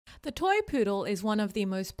The toy poodle is one of the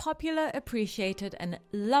most popular, appreciated, and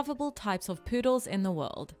lovable types of poodles in the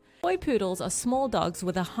world. Toy poodles are small dogs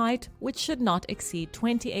with a height which should not exceed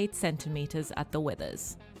 28 centimeters at the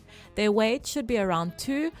withers. Their weight should be around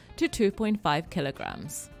 2 to 2.5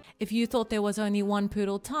 kilograms. If you thought there was only one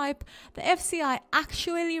poodle type, the FCI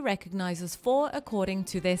actually recognizes 4 according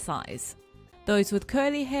to their size. Those with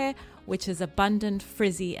curly hair, which is abundant,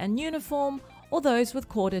 frizzy, and uniform, or those with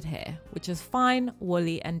corded hair, which is fine,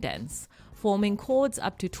 woolly, and dense, forming cords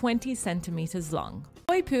up to 20 centimeters long.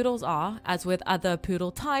 Toy poodles are, as with other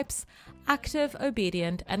poodle types, active,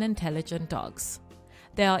 obedient, and intelligent dogs.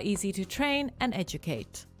 They are easy to train and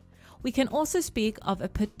educate. We can also speak of a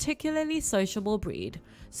particularly sociable breed,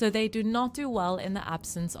 so they do not do well in the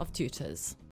absence of tutors.